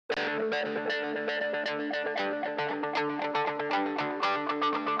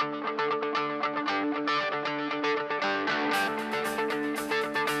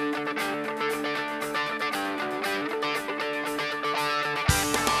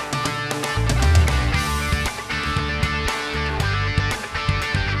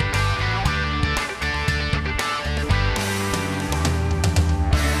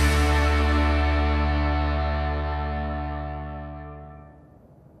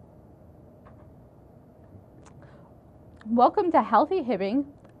Welcome to Healthy Hibbing,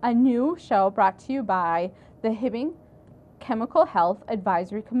 a new show brought to you by the Hibbing Chemical Health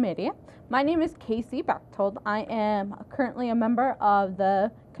Advisory Committee. My name is Casey Bechold. I am currently a member of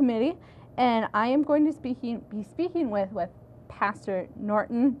the committee, and I am going to be speaking with Pastor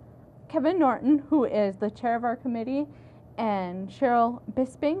Norton, Kevin Norton, who is the chair of our committee, and Cheryl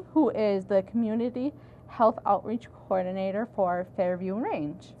Bisping, who is the Community Health Outreach Coordinator for Fairview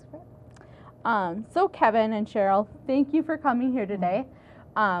Range. So Kevin and Cheryl, thank you for coming here today.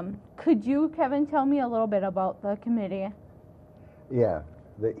 Could you, Kevin, tell me a little bit about the committee? Yeah,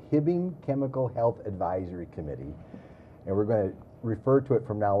 the Hibbing Chemical Health Advisory Committee, and we're going to refer to it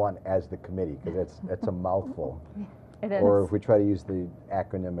from now on as the committee because it's a mouthful. It is. Or if we try to use the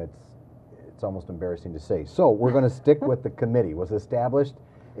acronym, it's almost embarrassing to say. So we're going to stick with the committee. It was established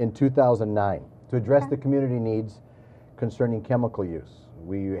in 2009 to address the community needs concerning chemical use.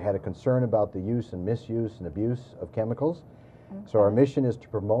 We had a concern about the use and misuse and abuse of chemicals. Okay. So our mission is to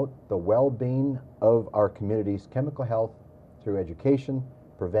promote the well-being of our community's chemical health through education,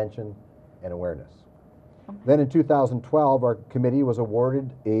 prevention, and awareness. Okay. Then in 2012, our committee was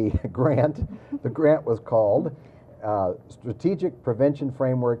awarded a grant. The grant was called Strategic Prevention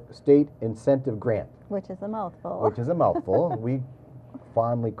Framework State Incentive Grant. Which is a mouthful. Which is a mouthful. We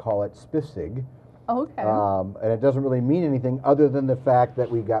fondly call it SPIFSIG. Okay. And it doesn't really mean anything other than the fact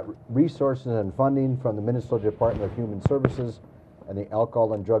that we got resources and funding from the Minnesota Department of Human Services and the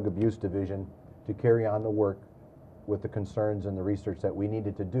Alcohol and Drug Abuse Division to carry on the work with the concerns and the research that we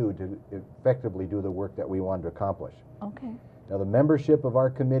needed to do to effectively do the work that we wanted to accomplish. Okay. Now the membership of our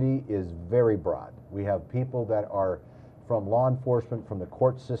committee is very broad. We have people that are from law enforcement, from the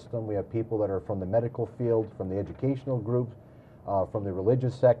court system. We have people that are from the medical field, from the educational groups, from the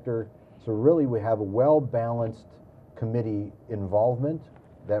religious sector. So really we have a well-balanced committee involvement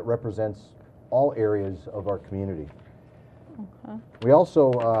that represents all areas of our community. Okay. We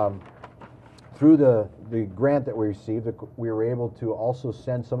also, through the grant that we received, we were able to also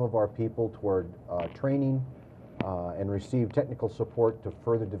send some of our people toward training and receive technical support to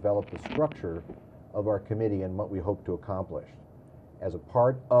further develop the structure of our committee and what we hope to accomplish. As a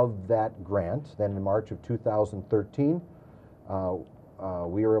part of that grant, then in March of 2013,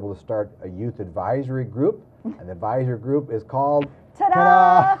 we were able to start a youth advisory group, and the advisory group is called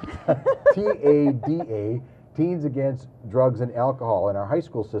Ta-da! TADA, Teens Against Drugs and Alcohol, in our high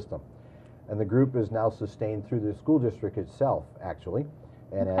school system. And the group is now sustained through the school district itself, actually,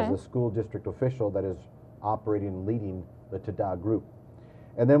 and as a school district official that is operating and leading the TADA group.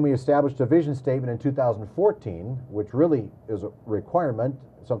 And then we established a vision statement in 2014, which really is a requirement,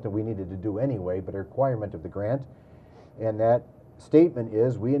 something we needed to do anyway, but a requirement of the grant, and that statement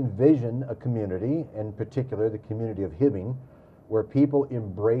is we envision a community, in particular the community of Hibbing, where people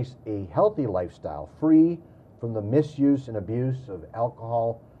embrace a healthy lifestyle free from the misuse and abuse of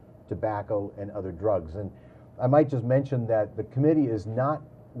alcohol, tobacco, and other drugs. And I might just mention that the committee is not,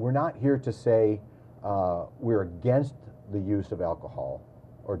 we're not here to say we're against the use of alcohol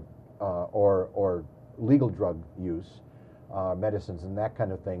or legal drug use. Medicines and that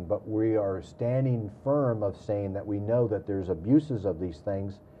kind of thing, but we are standing firm of saying that we know that there's abuses of these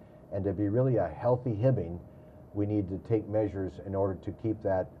things, and to be really a healthy Hibbing, we need to take measures in order to keep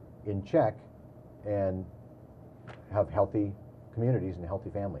that in check and have healthy communities and healthy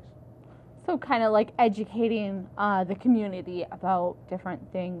families. So kind of like educating the community about different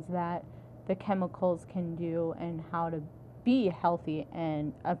things that the chemicals can do and how to be healthy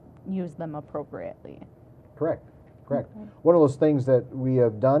and use them appropriately. Correct. Correct. Okay. One of those things that we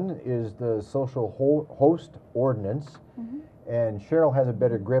have done is the social host ordinance, and Cheryl has a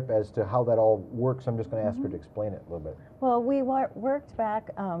better grip as to how that all works. I'm just going to ask her to explain it a little bit. Well, we worked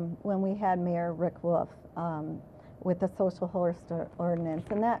back when we had Mayor Rick Wolf with the social host ordinance,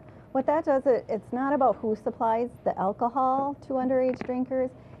 and what that does, it's not about who supplies the alcohol to underage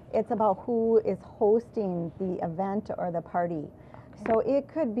drinkers, it's about who is hosting the event or the party. So it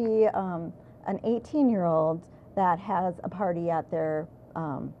could be an 18-year-old that has a party at their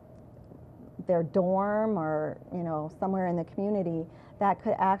dorm or somewhere in the community that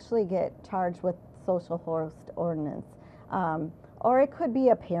could actually get charged with social host ordinance. or it could be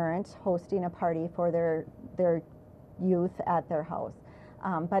a parent hosting a party for their youth at their house.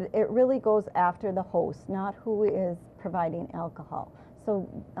 But it really goes after the host, not who is providing alcohol. So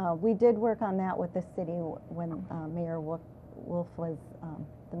we did work on that with the city when Mayor Wolf was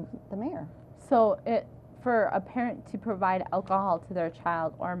the mayor. So for a parent to provide alcohol to their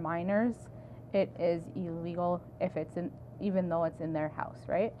child or minors, it is illegal if it's even though it's in their house,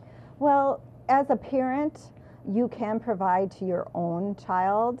 right? Well, as a parent, you can provide to your own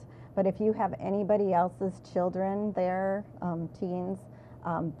child, but if you have anybody else's children there, teens,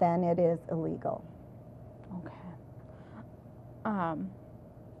 then it is illegal. Okay.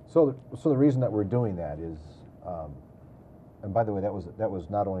 So the reason that we're doing that is, and by the way, that was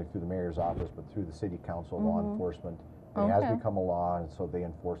not only through the mayor's office, but through the city council, law enforcement. It has become a law, and so they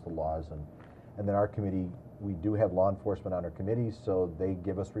enforce the laws. And then our committee, we do have law enforcement on our committee, so they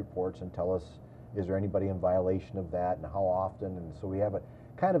give us reports and tell us, is there anybody in violation of that, and how often? And so we have a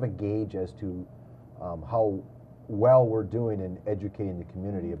kind of a gauge as to how well we're doing in educating the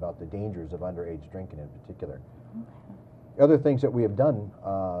community about the dangers of underage drinking in particular. Other things that we have done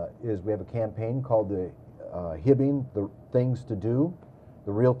is we have a campaign called the Hibbing, the things to do,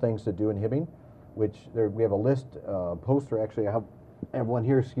 the real things to do in Hibbing, which we have a list poster. Actually, I have one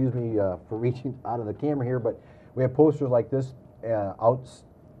here, excuse me for reaching out of the camera here, but we have posters like this out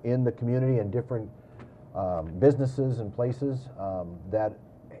in the community and different businesses and places that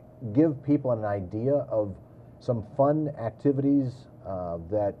give people an idea of some fun activities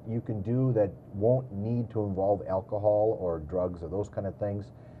that you can do that won't need to involve alcohol or drugs or those kind of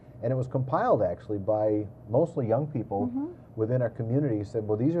things. And it was compiled actually by mostly young people within our community. Said,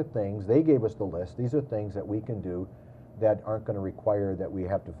 well, these are things, they gave us the list, these are things that we can do that aren't going to require that we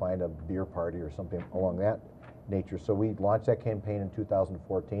have to find a beer party or something along that nature. So we launched that campaign in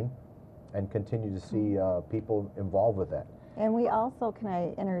 2014 and continue to see people involved with that. And we also, can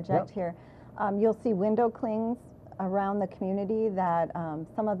I interject here, you'll see window clings around the community that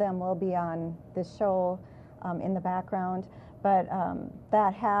some of them will be on this show in the background, but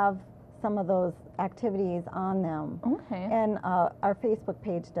that have some of those activities on them. Okay. And our Facebook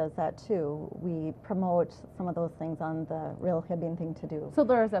page does that too. We promote some of those things on the Real Hibbing Thing to Do. So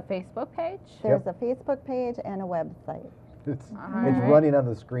there's a Facebook page? There's a Facebook page and a website. It's running on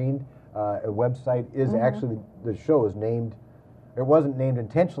the screen. A website is actually, the show is named, it wasn't named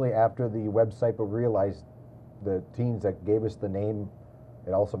intentionally after the website, but realized the teens that gave us the name,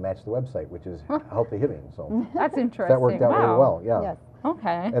 it also matched the website, which is Healthy Hibbing. So that's interesting. That worked out really well, yeah. Yes.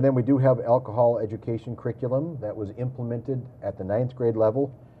 Okay. And then we do have alcohol education curriculum that was implemented at the 9th grade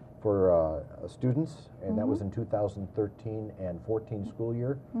level for students, and that was in 2013 and 14 school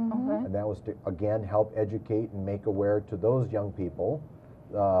year. Okay. And that was to, again, help educate and make aware to those young people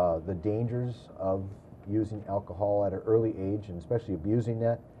the dangers of using alcohol at an early age, and especially abusing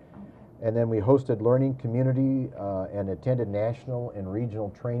that. And then we hosted learning community and attended national and regional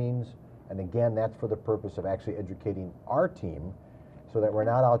trainings. And again, that's for the purpose of actually educating our team so that we're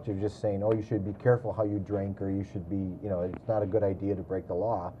not out there just saying, oh, you should be careful how you drink, or you should be, you know, it's not a good idea to break the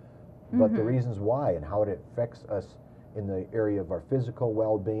law, but the reasons why and how it affects us in the area of our physical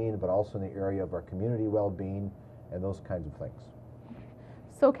well-being, but also in the area of our community well-being and those kinds of things.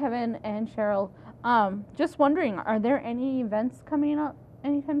 So Kevin and Cheryl, just wondering, are there any events coming up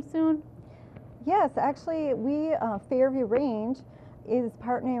anytime soon? Yes, actually, we Fairview Range is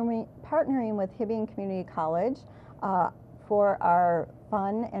partnering with Hibbing Community College for our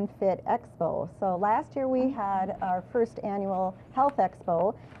Fun and Fit Expo. So last year we had our first annual Health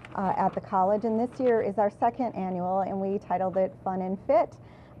Expo at the college, and this year is our second annual, and we titled it Fun and Fit.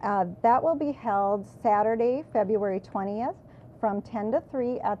 That will be held Saturday, February 20th from 10 to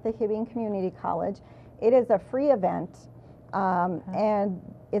 3 at the Hibbing Community College. It is a free event, and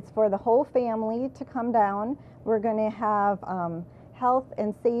it's for the whole family to come down. We're going to have health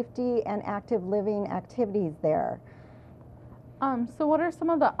and safety and active living activities there. So what are some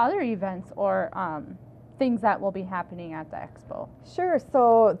of the other events or things that will be happening at the expo? Sure,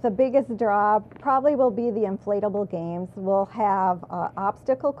 so the biggest draw probably will be the inflatable games. We'll have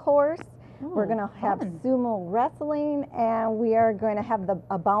obstacle course. We're going to have sumo wrestling, and we are going to have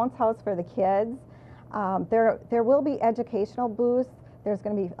a bounce house for the kids. There will be educational booths. There's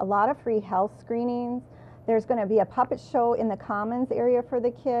going to be a lot of free health screenings. There's going to be a puppet show in the commons area for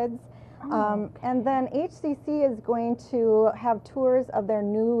the kids. And then HCC is going to have tours of their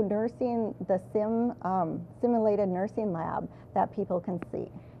new nursing, the simulated nursing lab that people can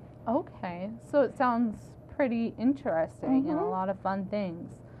see. Okay, so it sounds pretty interesting and a lot of fun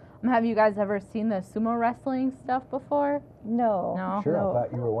things. Have you guys ever seen the sumo wrestling stuff before? No. No? Sure, I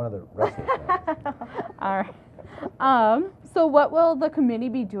thought you were one of the wrestlers. All right. So what will the committee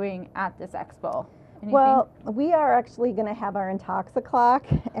be doing at this expo? Anything? Well, we are actually going to have our Intoxiclock,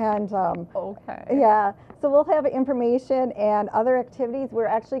 and Okay. yeah, so we'll have information and other activities. We're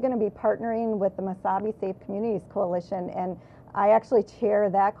actually going to be partnering with the Mesabi Safe Communities Coalition, and I actually chair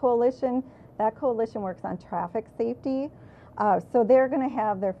that coalition. That coalition works on traffic safety. So they're going to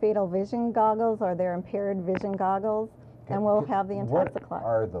have their fatal vision goggles or their impaired vision goggles, and we'll have the Intoxiclock. What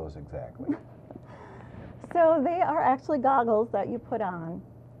are those exactly? So they are actually goggles that you put on,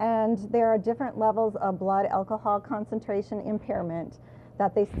 and there are different levels of blood alcohol concentration impairment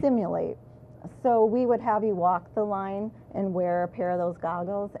that they simulate. So we would have you walk the line and wear a pair of those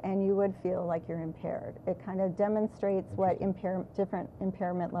goggles, and you would feel like you're impaired. It kind of demonstrates what different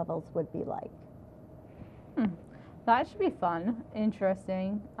impairment levels would be like. That should be fun,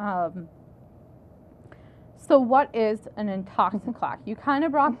 interesting. So what is an Intoxiclock? You kind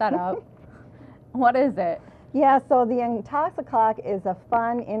of brought that up. What is it? Yeah, so the Intoxiclock is a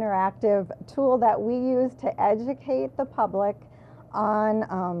fun, interactive tool that we use to educate the public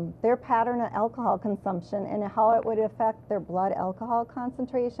on their pattern of alcohol consumption and how it would affect their blood alcohol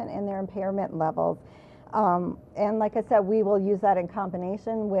concentration and their impairment levels. And like I said, we will use that in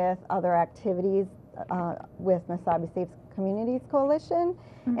combination with other activities with Mesabi Safe Communities Coalition.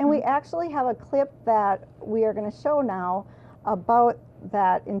 And we actually have a clip that we are going to show now about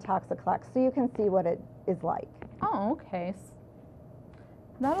that Intoxiclock, so you can see what it is like. Oh, okay.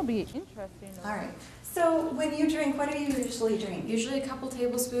 That'll be interesting. All right. So when you drink, what do you usually drink? Usually a couple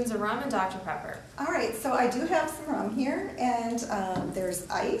tablespoons of rum and Dr. Pepper. All right, so I do have some rum here, and there's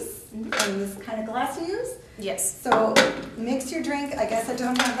ice in this kind of glass you use. Yes. So mix your drink. I guess I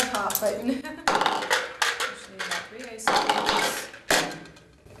don't have the pop, but Usually about 3 ice cubes.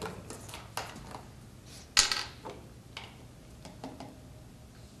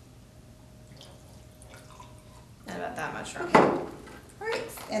 And about that much rum. okay. All right,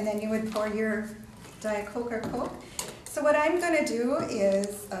 and then you would pour your Diet Coke or Coke. So what I'm going to do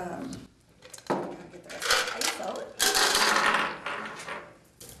is I'm going to get the rest of the ice out.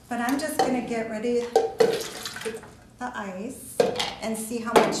 But I'm just going to get ready the ice and see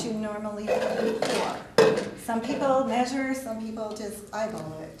how much you normally pour. Some people measure, some people just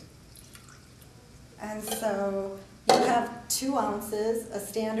eyeball it. And so you have 2 ounces. A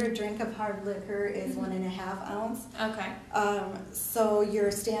standard drink of hard liquor is 1.5 ounces. Okay. So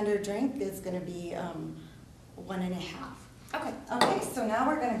your standard drink is going to be 1.5. Okay. Okay, so now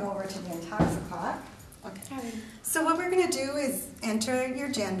we're going to go over to the Intoxiclock. Okay. So what we're going to do is enter your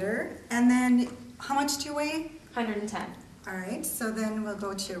gender, and then how much do you weigh? 110. All right, so then we'll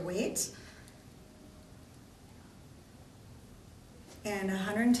go to your weight. And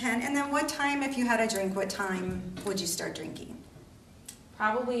 110. And then what time, if you had a drink, what time would you start drinking?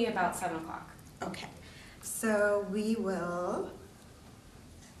 Probably about 7 o'clock. Okay, so we will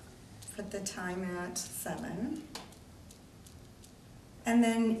put the time at 7. And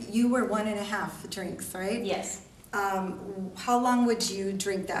then you were 1.5 drinks, right? Yes. How long would you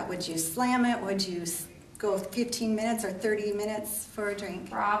drink that? Would you slam it? Would you go 15 minutes or 30 minutes for a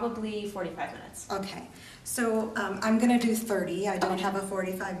drink? Probably 45 minutes. Okay, so I'm going to do 30. I don't have a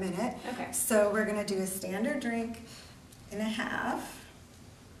 45-minute. Okay. So we're going to do a standard drink and a half,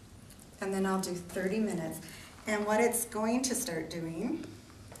 and then I'll do 30 minutes. And what it's going to start doing,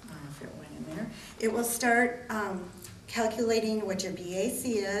 I don't know if it went in there, it will start calculating what your BAC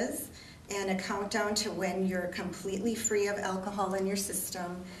is and a countdown to when you're completely free of alcohol in your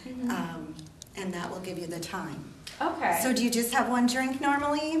system, and that will give you the time. Okay. So do you just have 1 drink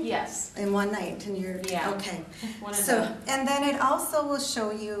normally? Yes. In one night, and you're Yeah. okay. One and So, done. and then it also will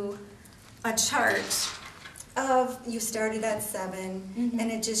show you a chart of you started at 7,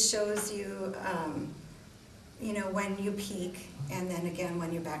 and it just shows you, you know, when you peak, and then again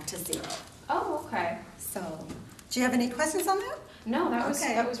when you're back to 0. Oh, okay. So, do you have any questions on that? No, that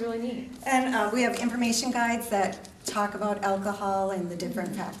Okay. was really neat. And we have information guides that talk about alcohol and the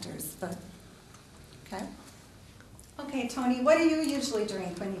different factors. But okay. Okay, Tony, what do you usually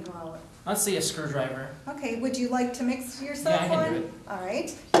drink when you go out? Let's see, a screwdriver. Okay, would you like to mix yourself Yeah, I can one? do it. All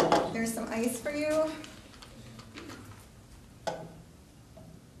right, there's some ice for you.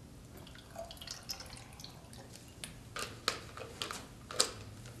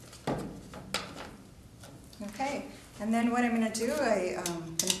 Okay, and then what I'm going to do, I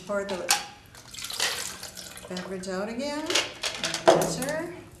can pour the beverage out again,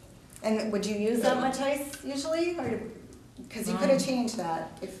 measure. And would you use that much ice usually, or because you could have changed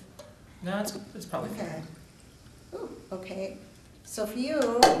that if? No, it's probably Okay. fair. Ooh, okay. So for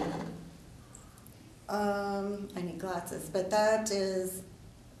you, I need glasses, but that is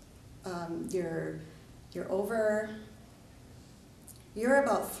your you're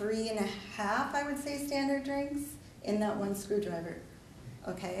about 3.5, I would say, standard drinks in that one screwdriver.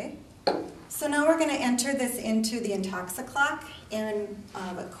 Okay? So now we're going to enter this into the Intoxiclock, and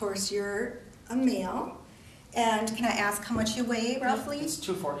of course you're a male. And can I ask how much you weigh roughly? It's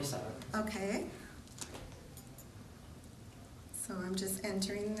 247. Okay. So I'm just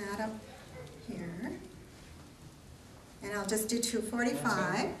entering that up here. And I'll just do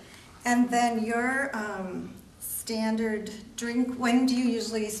 245. And then your standard drink, when do you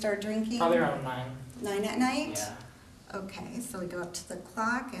usually start drinking? Probably around 9. 9 at night? Yeah. Okay, so we go up to the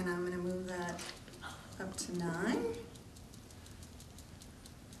clock, and I'm going to move that up to 9.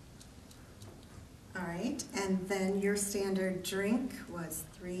 All right, and then your standard drink was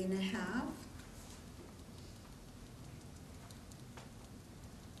 3.5.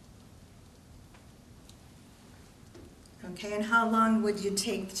 Okay, and how long would you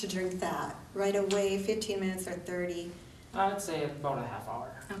take to drink that? Right away, 15 minutes or 30? I'd say about a half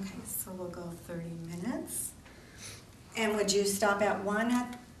hour. Okay, so we'll go 30 minutes. And would you stop at 1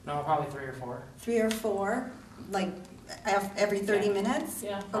 at No, probably 3 or 4. 3 or 4, like every 30 minutes?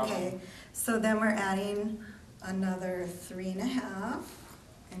 Yeah, probably. Okay, so then we're adding another 3.5,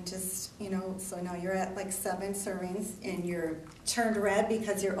 and just, you know, so now you're at like 7 servings, and you're turned red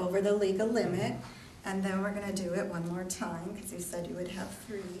because you're over the legal limit. And then we're gonna do it one more time, because you said you would have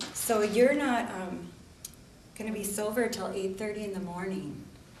 3. So you're not gonna be sober till 8:30 in the morning,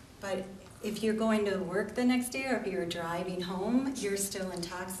 but if you're going to work the next day, or if you're driving home, you're still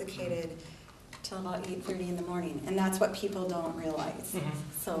intoxicated till about 8:30 in the morning, and that's what people don't realize. Mhm.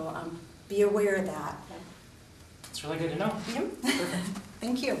 So be aware of that. It's really good to know. Yep. Perfect.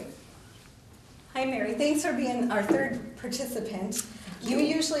 Thank you. Hi, Mary. Thanks for being our third participant. You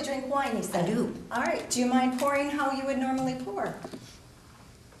usually drink wine, you said? I do. All right. Do you mind pouring how you would normally pour?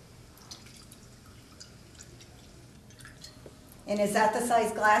 And is that the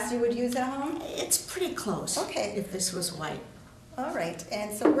size glass you would use at home? It's pretty close. Okay. If this was white. All right.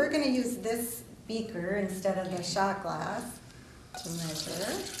 And so we're going to use this beaker instead of the shot glass to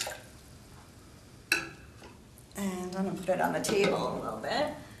measure. And I'm going to put it on the table a little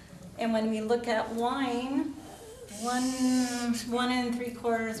bit. And when we look at wine, 1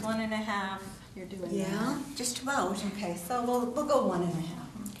 3/4, 1.5. You're doing Yeah, that. just about. Okay, so we'll go 1.5.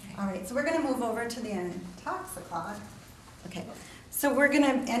 Okay. All right, so we're going to move over to the Intoxiclock. Okay, so we're going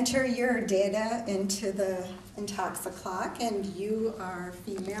to enter your data into the Intoxiclock, and you are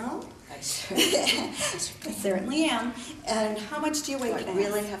female. I certainly, I certainly am. And how much do you weigh? I can I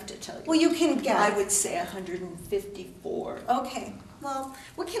really ask? have to tell you. Well, you can guess. I would say 154. Okay, well,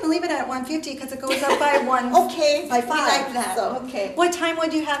 we can leave it at 150 because it goes up by 1. Okay, by we 5. like that. So, Okay. What time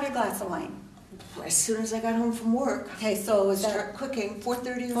would you have your glass of wine? As soon as I got home from work. Okay, so is that Start cooking,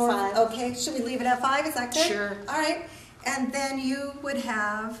 4:30 or 4? 5. Okay, should we leave it at 5? Is that good? Sure. All right, and then you would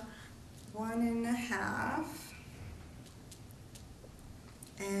have 1.5.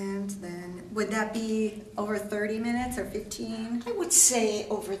 And then, would that be over 30 minutes or 15? I would say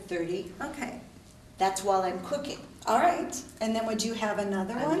over 30. Okay, That's while I'm cooking. all right. And then would you have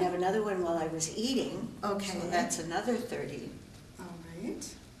another I one? would have another one while I was eating. Okay. So that's another 30. All right.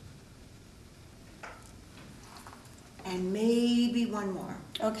 And maybe one more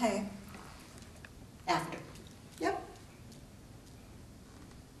Okay, after. yep.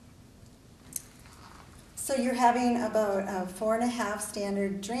 So you're having about 4.5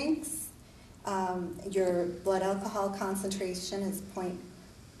 standard drinks. Your blood alcohol concentration is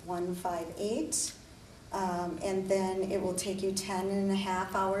 0.158. And then it will take you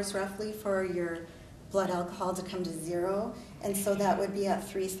 10.5 hours roughly for your blood alcohol to come to 0. And so that would be at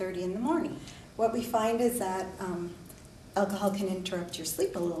 3:30 in the morning. What we find is that alcohol can interrupt your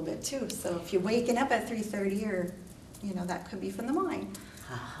sleep a little bit too. So if you're waking up at 3:30, or, you know, that could be from the wine.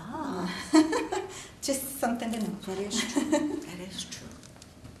 Aha. Just something to know. That is true. That is true.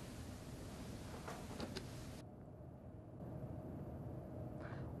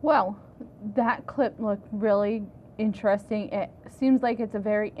 Well, that clip looked really interesting. It seems like it's a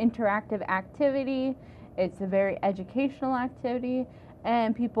very interactive activity. It's a very educational activity,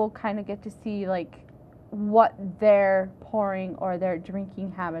 and people kind of get to see like what their pouring or their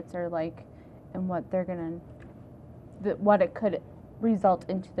drinking habits are like, and what they're what it could result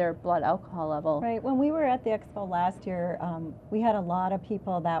into their blood alcohol level. Right. When we were at the expo last year, we had a lot of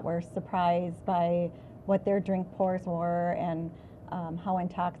people that were surprised by what their drink pours were, and how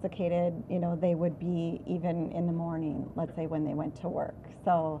intoxicated, you know, they would be even in the morning, let's say when they went to work.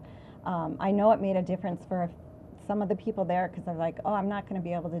 So I know it made a difference for some of the people there, because they're like, oh, I'm not going to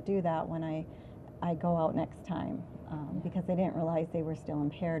be able to do that when I go out next time, because they didn't realize they were still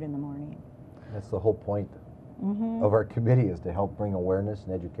impaired in the morning. That's the whole point Mm-hmm. of our committee, is to help bring awareness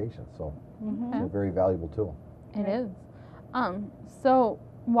and education. So Mm-hmm. it's a very valuable tool. It is. So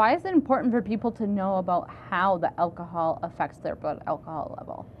why is it important for people to know about how the alcohol affects their blood alcohol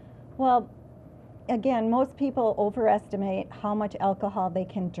level? Well, again, most people overestimate how much alcohol they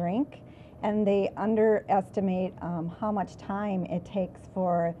can drink, and they underestimate how much time it takes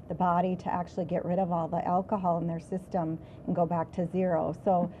for the body to actually get rid of all the alcohol in their system and go back to zero.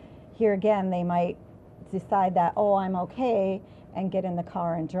 So here again, they might decide that, oh, I'm okay, and get in the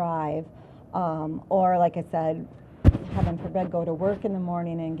car and drive. Or like I said, heaven forbid, go to work in the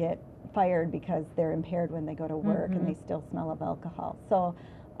morning and get fired because they're impaired when they go to work and they still smell of alcohol. So,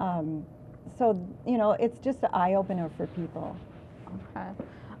 you know, it's just an eye-opener for people. Okay.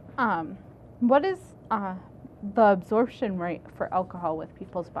 What is the absorption rate for alcohol with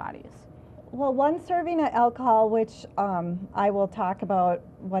people's bodies? Well, one serving of alcohol, which I will talk about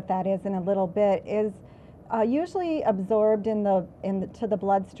what that is in a little bit, is usually absorbed to the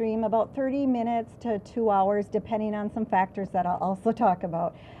bloodstream about 30 minutes to 2 hours, depending on some factors that I'll also talk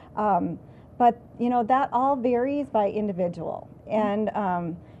about. But you know, that all varies by individual. And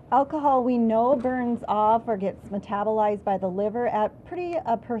alcohol, we know, burns off or gets metabolized by the liver at pretty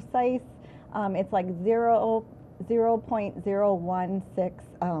precise. It's like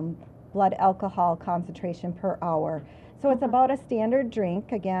 0.016 blood alcohol concentration per hour. So it's about a standard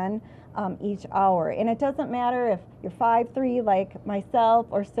drink, again, each hour. And it doesn't matter if you're 5'3" like myself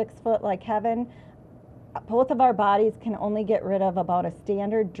or 6 foot like Kevin. Both of our bodies can only get rid of about a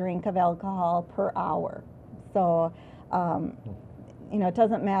standard drink of alcohol per hour. So, you know, it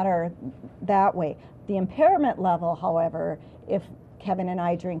doesn't matter that way. The impairment level, however, if Kevin and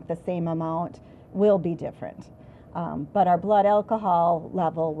I drink the same amount, will be different. But our blood alcohol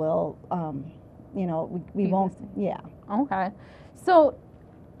level will, you know, we won't, yeah. Okay. So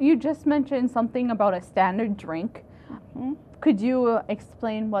you just mentioned something about a standard drink. Mm-hmm. Could you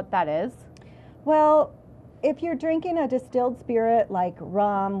explain what that is? Well, if you're drinking a distilled spirit like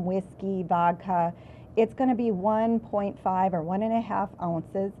rum, whiskey, vodka, it's going to be 1.5 or 1.5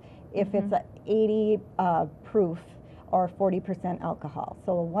 ounces if it's a 80 proof or 40% alcohol.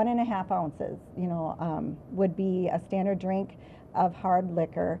 So 1.5 ounces, you know, would be a standard drink of hard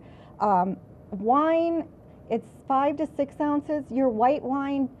liquor. Wine, it's 5 to 6 ounces. Your white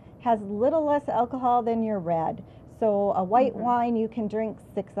wine has little less alcohol than your red. So a white wine, you can drink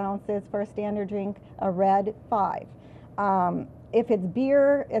 6 ounces for a standard drink, a red, 5. If it's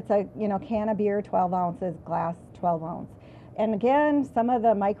beer, it's a can of beer, 12 ounces, glass, 12 ounce. And again, some of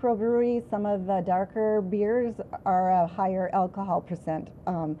the microbreweries, some of the darker beers are a higher alcohol percent.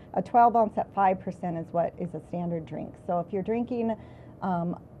 A 12 ounce at 5% is what is a standard drink. So if you're drinking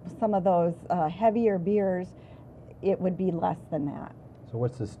some of those heavier beers, it would be less than that. So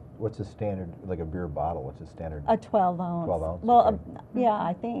what's a standard, like a beer bottle, what's a standard? A 12 ounce. 12 ounce, Well, okay. yeah,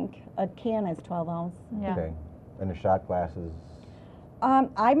 I think a can is 12 ounce. Yeah. Okay. And the shot glasses?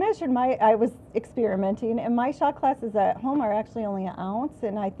 I measured I was experimenting, and my shot glasses at home are actually only an ounce,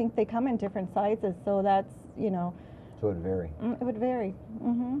 and I think they come in different sizes, so that's, you know. So it would vary. It would vary.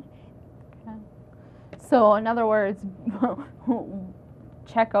 Mm-hmm. Okay. So in other words,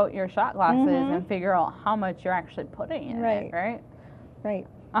 check out your shot glasses and figure out how much you're actually putting in it, right? Right.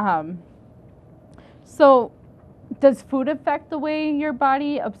 So does food affect the way your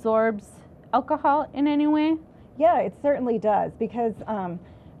body absorbs alcohol in any way? Yeah, it certainly does, because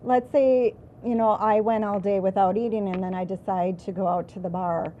let's say, you know, I went all day without eating, and then I decide to go out to the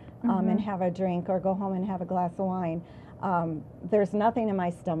bar and have a drink, or go home and have a glass of wine. There's nothing in my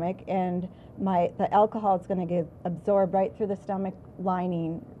stomach, and the alcohol is going to get absorbed right through the stomach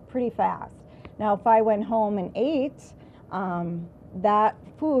lining pretty fast. Now, if I went home and ate, that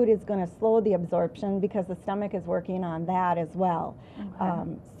food is going to slow the absorption because the stomach is working on that as well.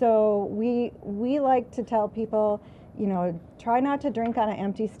 Okay. So we like to tell people, you know, try not to drink on an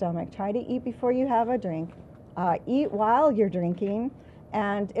empty stomach. Try to eat before you have a drink. Eat while you're drinking,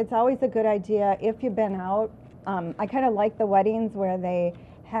 and it's always a good idea if you've been out. I kind of like the weddings where they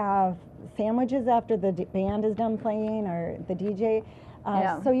have sandwiches after the band is done playing, or the DJ.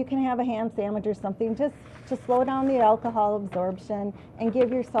 So you can have a ham sandwich or something, just to slow down the alcohol absorption and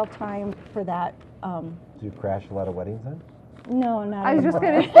give yourself time for that. Do you crash a lot of weddings then? No, not I was just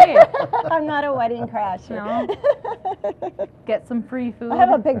anymore. going to say, I'm not a wedding crasher. No? Get some free food. I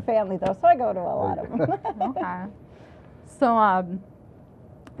have a big family though, so I go to a lot of them. Okay. So,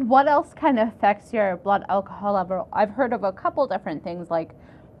 what else kind of affects your blood alcohol level? I've heard of a couple different things like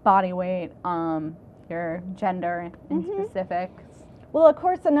body weight, your gender in specifics. Well, of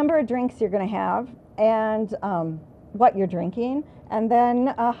course, the number of drinks you're going to have, and what you're drinking, and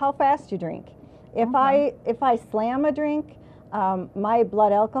then how fast you drink. If Okay. I slam a drink, my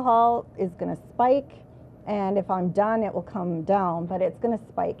blood alcohol is going to spike, and if I'm done, it will come down, but it's going to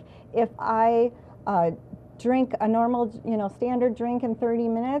spike. If I drink a normal, standard drink in 30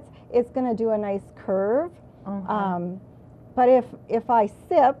 minutes, it's going to do a nice curve. Okay. But if I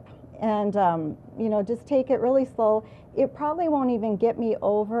sip and just take it really slow, it probably won't even get me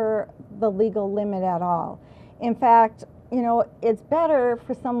over the legal limit at all. In fact, it's better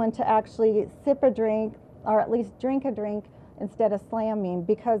for someone to actually sip a drink, or at least drink a drink, instead of slamming,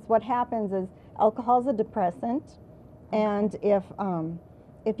 because what happens is alcohol is a depressant, and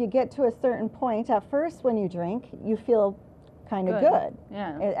if you get to a certain point, at first when you drink, you feel kind of good.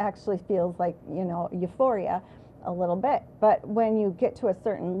 Yeah. It actually feels like, euphoria a little bit. But when you get to a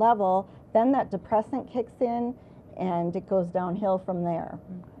certain level, then that depressant kicks in and it goes downhill from there.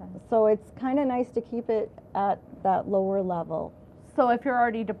 Okay. So it's kind of nice to keep it at that lower level. So if you're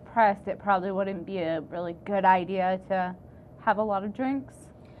already depressed, it probably wouldn't be a really good idea to have a lot of drinks.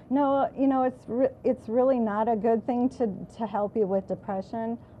 No, it's really not a good thing to help you with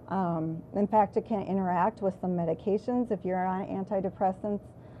depression. In fact, it can interact with some medications. If you're on antidepressants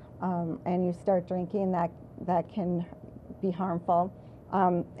and you start drinking, that can be harmful.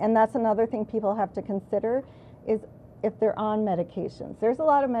 And that's another thing people have to consider, is if they're on medications. There's a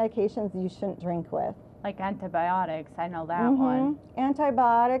lot of medications you shouldn't drink with. Like antibiotics, I know that one.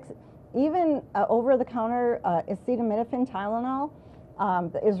 Antibiotics, even over-the-counter acetaminophen, Tylenol,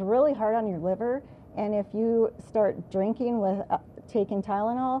 is really hard on your liver. And if you start drinking with taking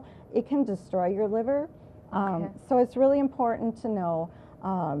Tylenol, it can destroy your liver. Okay. So it's really important to know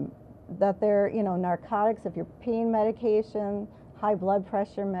that they're, narcotics, if you're pain medication, high blood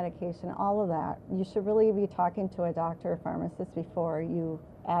pressure medication, all of that, you should really be talking to a doctor or pharmacist before you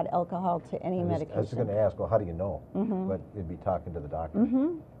add alcohol to any medication. I was just going to ask, well, how do you know? Mm-hmm. But you'd be talking to the doctor.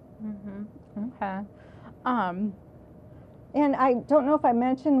 Mm-hmm. Mm-hmm. Okay. And I don't know if I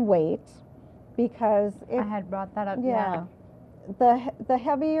mentioned weight, because I had brought that up. yeah, the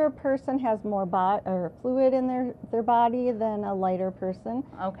heavier person has more fluid in their body than a lighter person.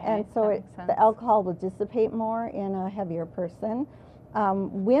 Okay. And so that makes sense. the alcohol will dissipate more in a heavier person.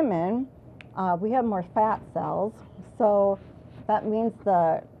 Women, we have more fat cells, so that means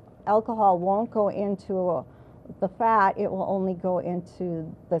the alcohol won't go into the fat, it will only go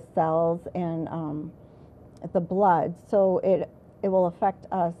into the cells and the blood, so it will affect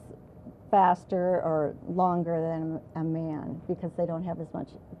us faster or longer than a man, because they don't have as much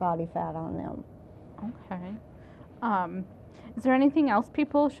body fat on them. Okay. Is there anything else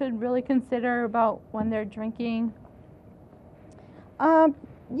people should really consider about when they're drinking?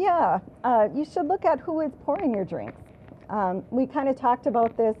 Yeah, you should look at who is pouring your drinks. We kind of talked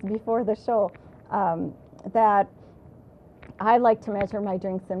about this before the show, that I like to measure my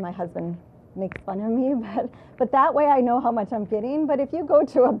drinks, and my husband makes fun of me, but that way I know how much I'm getting. But if you go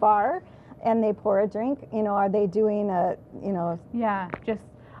to a bar and they pour a drink, are they doing Yeah, just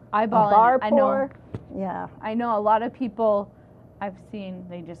a eyeballing. bar I pour? know. Yeah. I know a lot of people I've seen,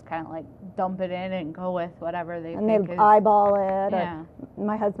 they just kind of like dump it in and go with whatever they And think they is. eyeball it. Yeah. Or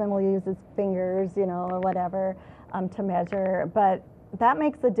my husband will use his fingers, or whatever, to measure. But that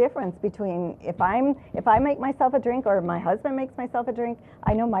makes a difference between if I make myself a drink or my husband makes myself a drink.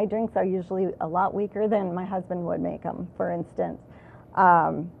 I know my drinks are usually a lot weaker than my husband would make them, for instance.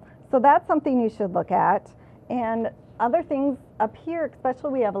 So that's something you should look at. And other things up here,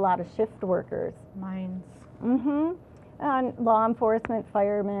 especially, we have a lot of shift workers. Mines. Mm-hmm. And law enforcement,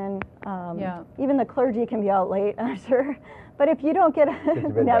 firemen, Yeah. even the clergy can be out late, I'm sure. But if you don't get Get to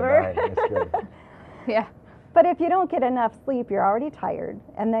bed by never, 9, that's good. Yeah. but if you don't get enough sleep, you're already tired,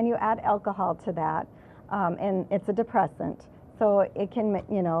 and then you add alcohol to that, and it's a depressant, so it can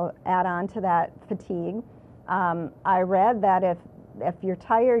add on to that fatigue. I read that if you're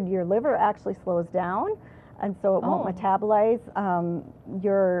tired, your liver actually slows down, and so it won't metabolize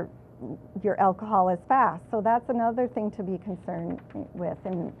your alcohol as fast. So that's another thing to be concerned with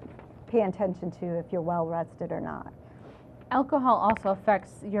and pay attention to if you're well rested or not. Alcohol also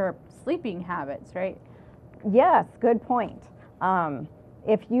affects your sleeping habits, right? Yes, good point.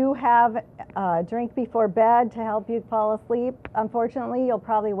 If you have a drink before bed to help you fall asleep, unfortunately, you'll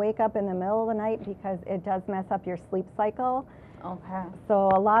probably wake up in the middle of the night, because it does mess up your sleep cycle. Okay. So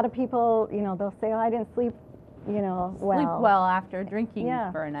a lot of people, they'll say, oh, I didn't sleep, well. Sleep well after drinking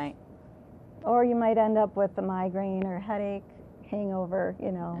Yeah. for a night. Or you might end up with a migraine or headache, hangover,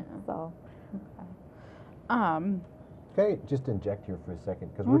 so. Okay, just inject here for a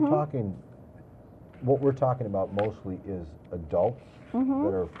second, because Mm-hmm. what we're talking about mostly is adults Mm-hmm.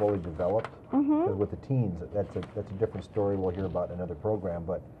 that are fully developed. Mm-hmm. Because with the teens, that's a different story we'll hear about in another program.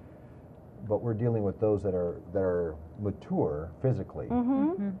 But but we're dealing with those that are mature physically.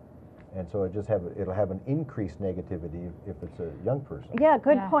 Mm-hmm. And so it'll have an increased negativity if it's a young person. Yeah,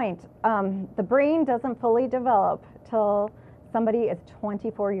 good Yeah. point. The brain doesn't fully develop till somebody is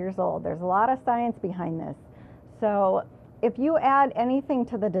 24 years old. There's a lot of science behind this. So if you add anything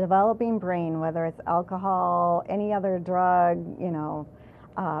to the developing brain, whether it's alcohol, any other drug,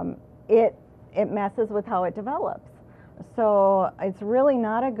 it messes with how it develops. So it's really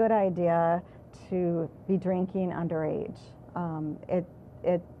not a good idea to be drinking underage. And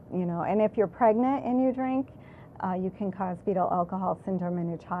if you're pregnant and you drink, you can cause fetal alcohol syndrome in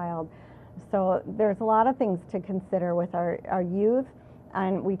your child. So there's a lot of things to consider with our youth.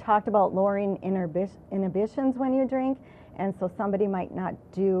 And we talked about lowering inhibitions when you drink. And so somebody might not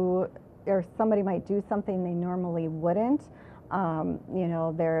do, or somebody might do something they normally wouldn't.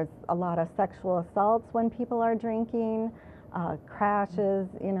 There's a lot of sexual assaults when people are drinking, crashes,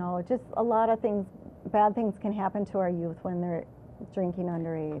 just a lot of things, bad things can happen to our youth when they're drinking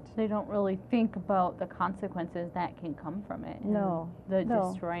underage. They don't really think about the consequences that can come from it. and No, The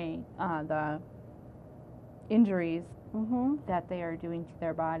no. destroying, the injuries Mm-hmm. that they are doing to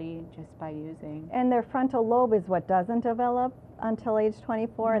their body just by using. And their frontal lobe is what doesn't develop until age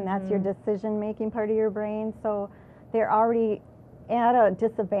 24, and that's your Mhm. decision-making part of your brain. So they're already at a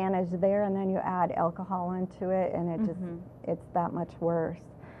disadvantage there, and then you add alcohol into it, and it just, it's that much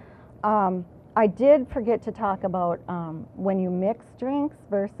worse. I did forget to talk about when you mix drinks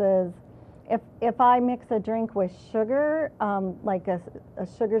versus if I mix a drink with sugar, like a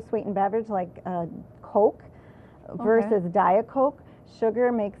sugar-sweetened beverage like Coke, versus Diet Coke,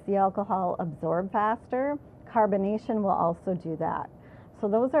 sugar makes the alcohol absorb faster. Carbonation will also do that. So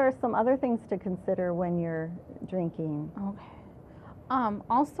those are some other things to consider when you're drinking. Okay.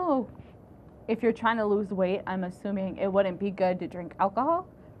 Also, if you're trying to lose weight, I'm assuming it wouldn't be good to drink alcohol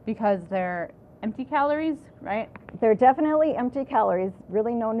because they're empty calories, right? They're definitely empty calories,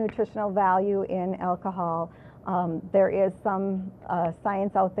 really no nutritional value in alcohol. There is some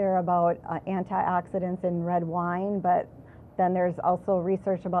science out there about antioxidants in red wine, but then there's also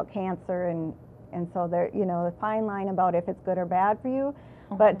research about cancer, and so there, the fine line about if it's good or bad for you.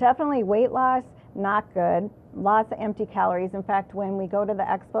 But definitely weight loss, not good. Lots of empty calories. In fact, when we go to the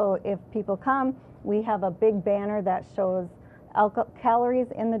expo, if people come, we have a big banner that shows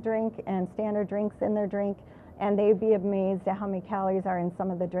calories in the drink and standard drinks in their drink, and they'd be amazed at how many calories are in some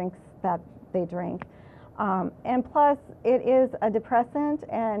of the drinks that they drink. And plus, it is a depressant,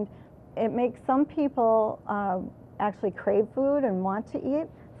 and it makes some people actually crave food and want to eat,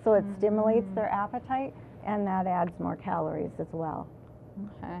 so it stimulates their appetite, and that adds more calories as well.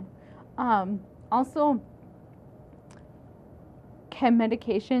 Okay. Also, can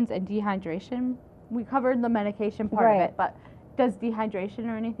medications and dehydration, we covered the medication part of Right. it, but does dehydration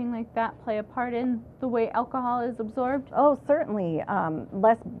or anything like that play a part in the way alcohol is absorbed? Oh, certainly.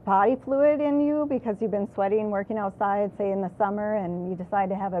 Less body fluid in you because you've been sweating, working outside, say in the summer, and you decide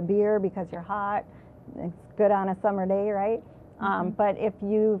to have a beer because you're hot. It's good on a summer day, right? But if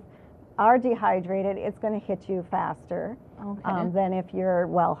you are dehydrated, it's going to hit you faster than if you're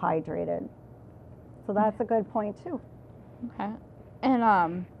well hydrated. So that's a good point too. Okay.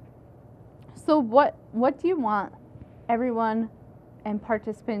 And so what do you want everyone and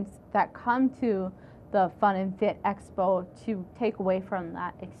participants that come to the Fun and Fit Expo to take away from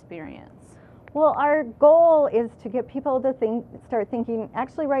that experience? Well, our goal is to get people to start thinking,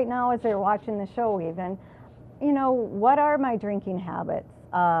 actually right now as they're watching the show even, what are my drinking habits?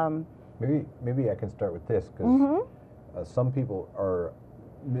 Maybe I can start with this, because some people are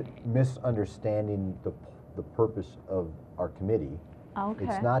misunderstanding the purpose of our committee. Okay.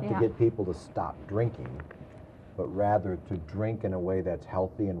 It's not to get people to stop drinking, but rather to drink in a way that's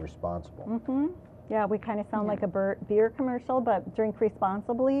healthy and responsible. Yeah, we kind of sound like a beer commercial, but drink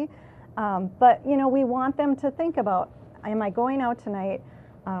responsibly. But, we want them to think about, am I going out tonight?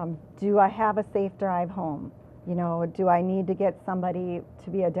 Do I have a safe drive home? Do I need to get somebody to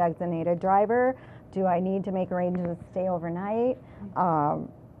be a designated driver? Do I need to make arrangements to stay overnight?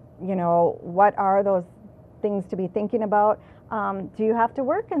 What are those things to be thinking about? Do you have to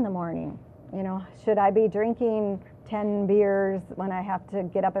work in the morning? Should I be drinking 10 beers when I have to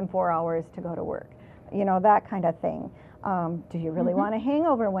get up in 4 hours to go to work? That kind of thing. Do you really want a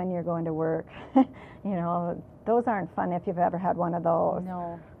hangover when you're going to work? Those aren't fun if you've ever had one of those.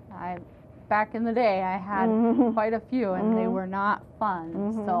 No, back in the day I had quite a few, and they were not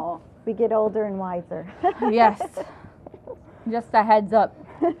fun. So we get older and wiser. yes, just a heads up,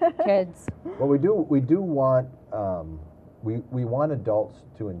 kids. Well, we do want we want adults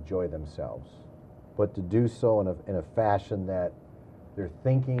to enjoy themselves, but to do so in a fashion that they're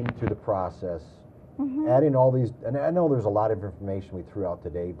thinking through the process, Mhm. adding all these, and I know there's a lot of information we threw out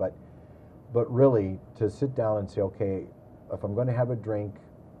today, but really to sit down and say, okay, if I'm going to have a drink,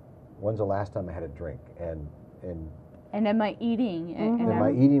 when's the last time I had a drink? And am I eating? Mhm. am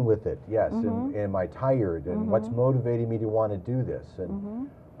I eating with it? Yes. Mhm. And am I tired? And what's Mhm. motivating me to want to do this?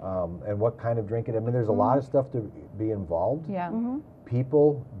 And what kind of drinking? I mean, there's a lot of stuff to be involved. Yeah. Mhm.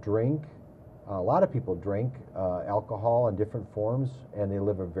 People drink, a lot of people drink alcohol in different forms, and they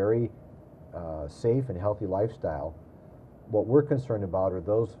live a very safe and healthy lifestyle. What we're concerned about are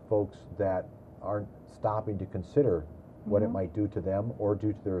those folks that aren't stopping to consider what it might do to them or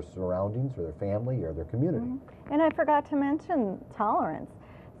do to their surroundings or their family or their community. And I forgot to mention tolerance.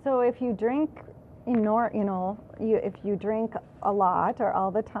 So if you drink if you drink a lot or all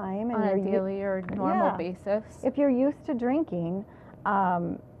the time, and On a you're daily or normal Yeah. basis. if you're used to drinking,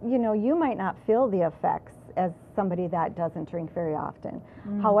 you might not feel the effects as somebody that doesn't drink very often.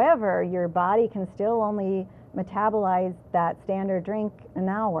 However, your body can still only metabolize that standard drink an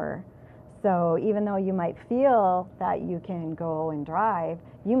hour. So even though you might feel that you can go and drive,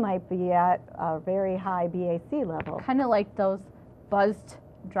 you might be at a very high BAC level. Kind of like those buzzed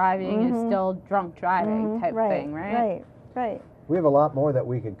driving is still drunk driving type thing, right? Right. We have a lot more that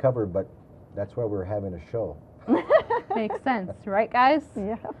we could cover, but that's why we're having a show. Makes sense, right, guys?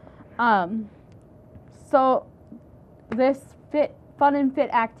 Yeah. So this fun and fit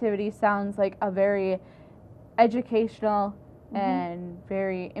activity sounds like a very educational and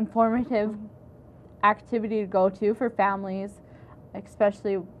very informative activity to go to for families,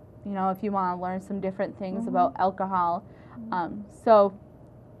 especially, if you want to learn some different things about alcohol. So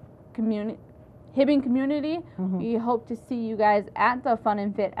Hibbing Community, we hope to see you guys at the Fun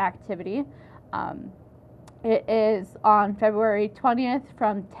and Fit activity. It is on February 20th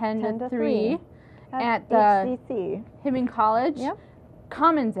from 10 to 3 at the HCC. Hibbing College Yep.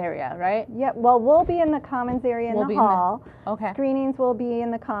 Commons area, right? Yep. Well, we'll be in the commons area in We'll the be in the- hall. Okay. Screenings will be in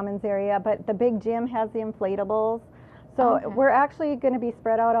the commons area, but the big gym has the inflatables. So Okay. we're actually going to be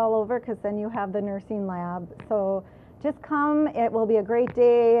spread out all over, because then you have the nursing lab. So just come. It will be a great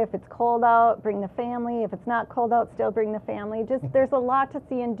day. If it's cold out, bring the family. If it's not cold out, still bring the family. There's a lot to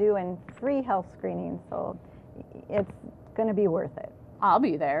see and do, and free health screenings. So it's going to be worth it. I'll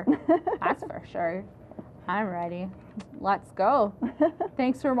be there. That's for sure. I'm ready. Let's go.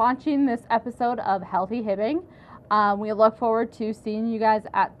 Thanks for watching this episode of Healthy Hibbing. We look forward to seeing you guys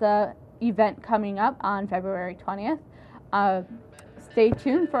at the event coming up on February 20th. Stay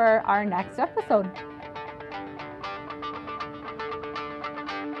tuned for our next episode.